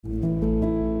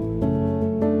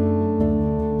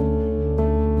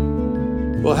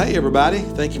Well, hey everybody,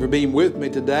 thank you for being with me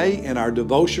today. In our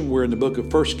devotion, we're in the book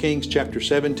of 1 Kings chapter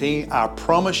 17. I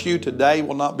promise you today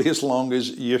will not be as long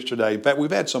as yesterday. In fact, we've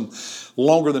had some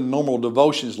longer than normal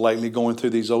devotions lately going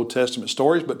through these Old Testament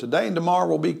stories, but today and tomorrow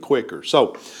will be quicker.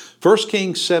 So, 1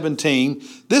 Kings 17,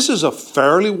 this is a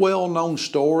fairly well-known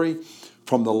story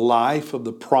from the life of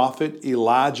the prophet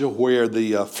Elijah, where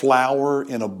the flour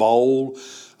in a bowl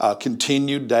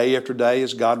continued day after day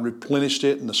as God replenished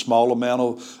it, and a small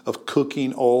amount of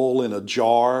cooking oil in a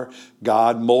jar.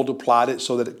 God multiplied it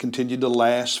so that it continued to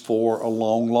last for a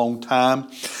long, long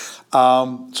time.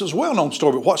 So it's a well-known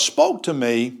story, but what spoke to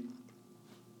me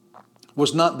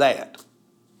was not that.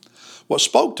 What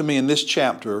spoke to me in this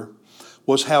chapter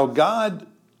was how God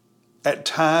at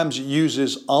times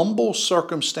uses humble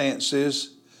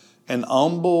circumstances and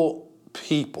humble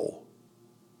people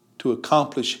to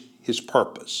accomplish His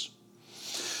purpose.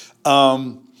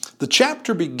 The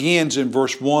chapter begins in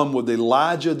verse 1 with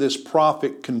Elijah, this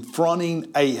prophet, confronting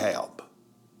Ahab,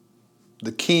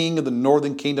 the king of the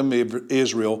northern kingdom of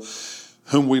Israel,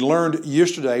 whom we learned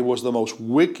yesterday was the most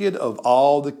wicked of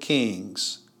all the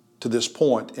kings to this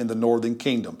point in the northern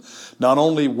kingdom. Not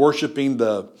only worshiping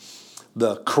the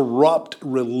corrupt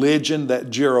religion that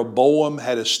Jeroboam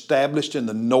had established in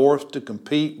the north to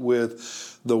compete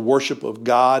with the worship of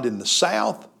God in the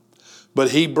south,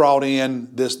 but he brought in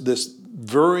this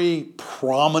very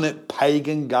prominent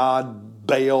pagan god,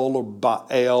 Baal or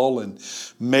Baal, and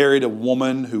married a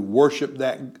woman who worshiped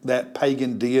that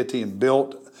pagan deity and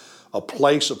built a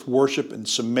place of worship in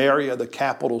Samaria, the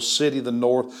capital city of the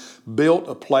north, built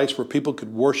a place where people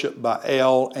could worship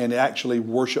Baal and actually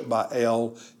worship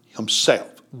Baal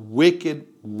himself. Wicked,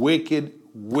 wicked,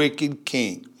 wicked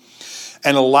king.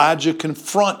 And Elijah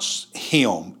confronts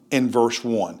him in verse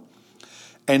 1.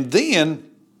 And then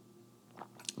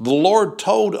the Lord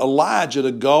told Elijah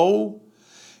to go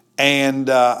and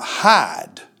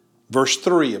hide. Verse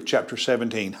 3 of chapter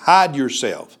 17. Hide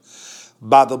yourself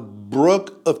by the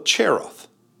brook of Cherith.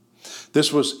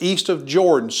 This was east of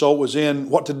Jordan, so it was in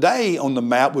what today on the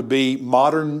map would be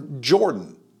modern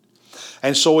Jordan.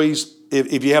 And so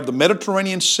if you have the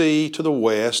Mediterranean Sea to the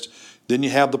west, then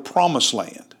you have the Promised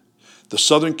Land. The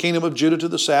southern kingdom of Judah to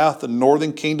the south, the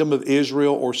northern kingdom of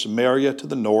Israel or Samaria to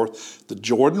the north, the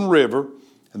Jordan River,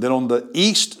 and then on the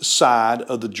east side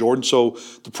of the Jordan, so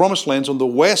the Promised Land's on the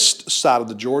west side of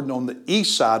the Jordan, on the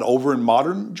east side over in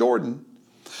modern Jordan,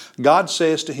 God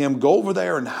says to him, go over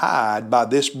there and hide by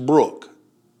this brook.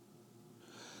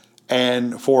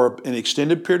 And for an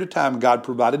extended period of time, God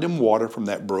provided him water from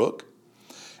that brook.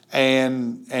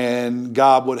 And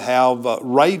God would have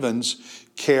ravens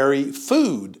carry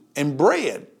food and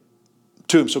bread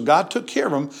to him. So God took care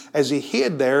of him as he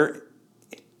hid there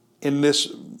in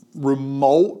this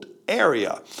remote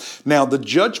area. Now, the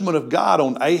judgment of God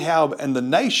on Ahab and the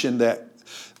nation that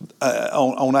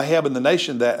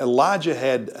Elijah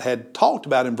had talked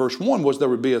about in verse 1 was there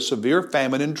would be a severe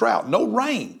famine and drought. No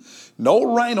rain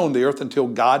on the earth until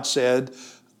God said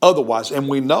otherwise. And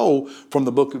we know from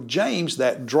the book of James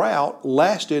that drought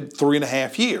lasted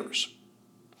 3.5 years.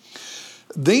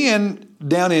 Then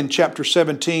down in chapter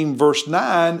 17, verse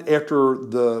 9, after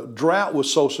the drought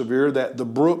was so severe that the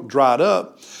brook dried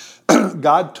up,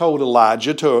 God told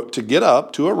Elijah to get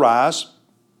up, to arise,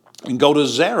 and go to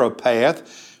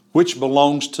Zarephath, which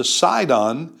belongs to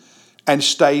Sidon, and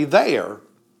stay there.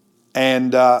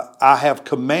 And I have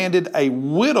commanded a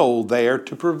widow there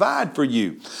to provide for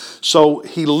you. So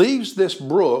he leaves this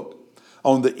brook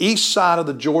on the east side of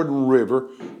the Jordan River,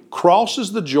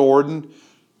 crosses the Jordan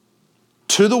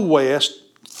to the west,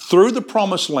 through the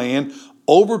Promised Land,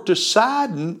 over to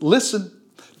Sidon, listen,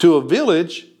 to a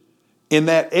village in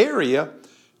that area,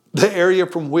 the area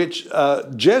from which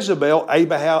Jezebel,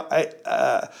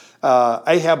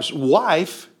 Ahab's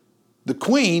wife, the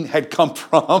queen, had come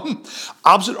from,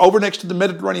 opposite over next to the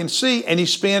Mediterranean Sea, and he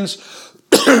spends,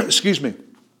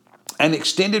 an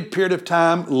extended period of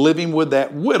time living with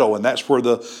that widow, and that's where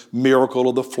the miracle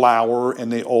of the flour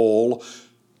and the oil,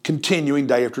 continuing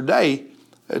day after day,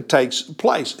 takes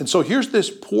place. And so here's this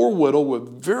poor widow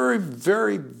with very,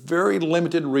 very, very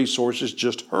limited resources,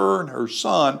 just her and her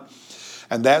son,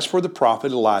 and that's where the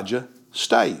prophet Elijah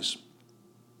stays.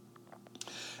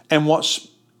 And what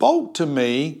spoke to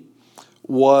me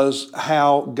was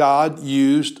how God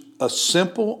used a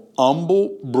simple,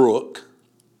 humble brook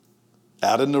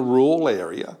out in the rural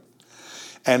area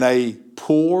and a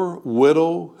poor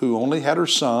widow who only had her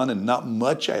son and not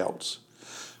much else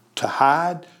to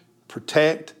hide,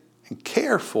 protect, and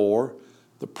care for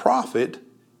the prophet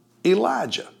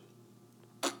Elijah.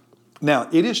 Now,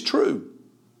 it is true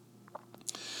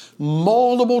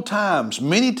multiple times,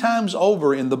 many times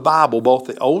over in the Bible, both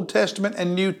the Old Testament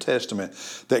and New Testament,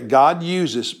 that God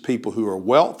uses people who are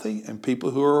wealthy and people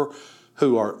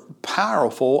who are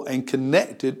powerful and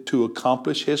connected to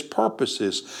accomplish His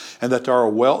purposes, and that there are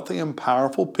wealthy and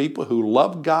powerful people who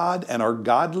love God and are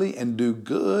godly and do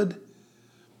good.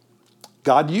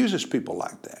 God uses people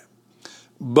like that.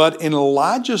 But in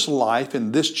Elijah's life,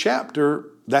 in this chapter,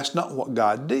 that's not what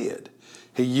God did.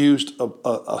 He used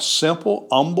a simple,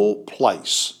 humble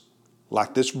place,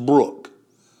 like this brook,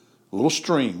 a little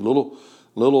stream, little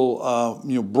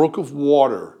brook of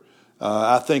water.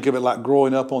 I think of it like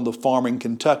growing up on the farm in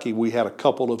Kentucky. We had a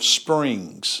couple of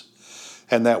springs,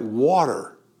 and that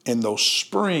water in those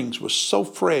springs was so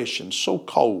fresh and so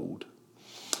cold.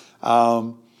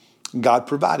 God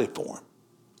provided for him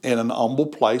in an humble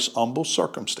place, humble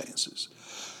circumstances.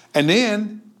 And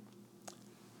then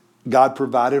God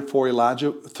provided for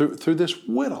Elijah through this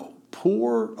widow,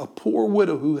 a poor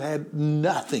widow who had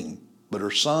nothing but her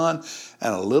son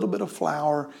and a little bit of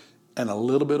flour and a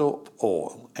little bit of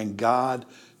oil. And God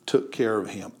took care of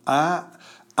him.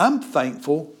 I'm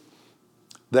thankful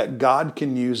that God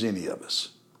can use any of us,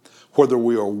 whether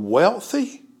we are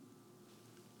wealthy,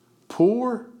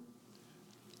 poor,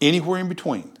 anywhere in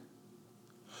between.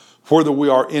 Whether we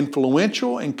are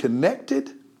influential and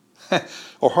connected,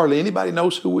 or hardly anybody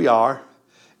knows who we are,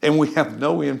 and we have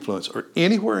no influence, or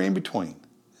anywhere in between.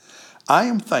 I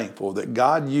am thankful that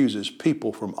God uses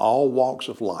people from all walks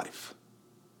of life.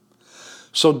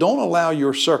 So don't allow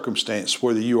your circumstance,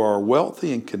 whether you are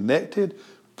wealthy and connected,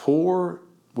 poor,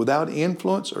 without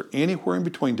influence, or anywhere in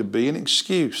between, to be an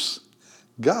excuse.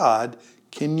 God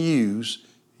can use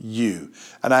you.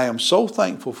 And I am so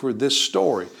thankful for this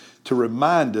story to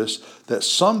remind us that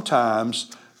sometimes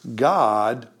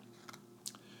God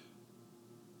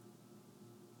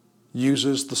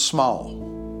uses the small.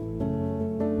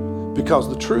 Because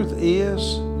the truth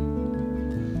is,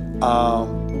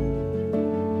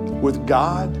 with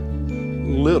God,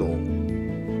 little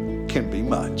can be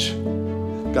much.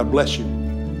 God bless you.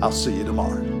 I'll see you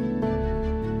tomorrow.